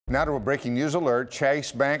Now to a breaking news alert.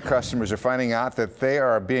 Chase Bank customers are finding out that they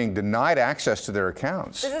are being denied access to their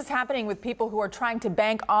accounts. This is happening with people who are trying to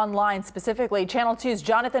bank online specifically. Channel 2's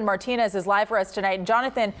Jonathan Martinez is live for us tonight. And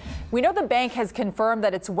Jonathan, we know the bank has confirmed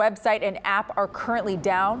that its website and app are currently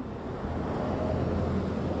down.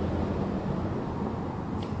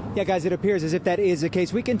 Yeah, guys, it appears as if that is the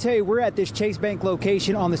case. We can tell you we're at this Chase Bank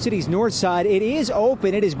location on the city's north side. It is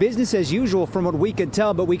open. It is business as usual from what we can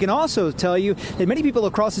tell. But we can also tell you that many people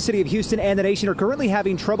across the city of Houston and the nation are currently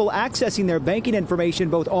having trouble accessing their banking information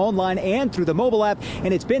both online and through the mobile app.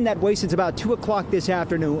 And it's been that way since about 2 o'clock this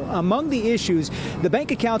afternoon. Among the issues, the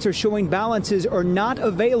bank accounts are showing balances are not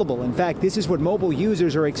available. In fact, this is what mobile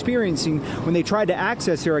users are experiencing when they try to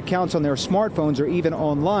access their accounts on their smartphones or even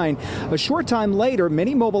online. A short time later,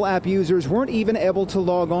 many mobile app users weren't even able to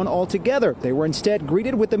log on altogether. They were instead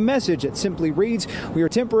greeted with a message that simply reads, "We are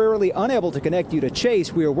temporarily unable to connect you to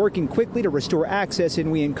Chase. We are working quickly to restore access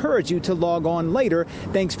and we encourage you to log on later.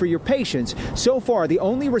 Thanks for your patience." So far, the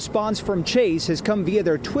only response from Chase has come via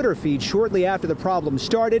their Twitter feed shortly after the problem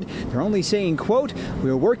started. They're only saying, quote, "We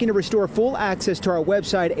are working to restore full access to our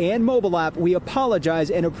website and mobile app. We apologize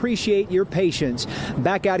and appreciate your patience."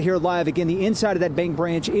 Back out here live again, the inside of that bank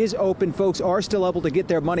branch is open. Folks are still able to get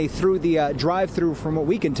their money through the drive-through from what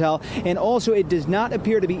we can tell. And also, it does not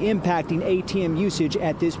appear to be impacting ATM usage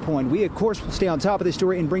at this point. We, of course, will stay on top of this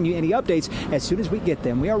story and bring you any updates as soon as we get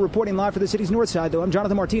them. We are reporting live for the city's north side, though. I'm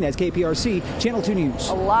Jonathan Martinez, KPRC, Channel 2 News.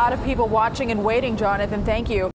 A lot of people watching and waiting, Jonathan. Thank you.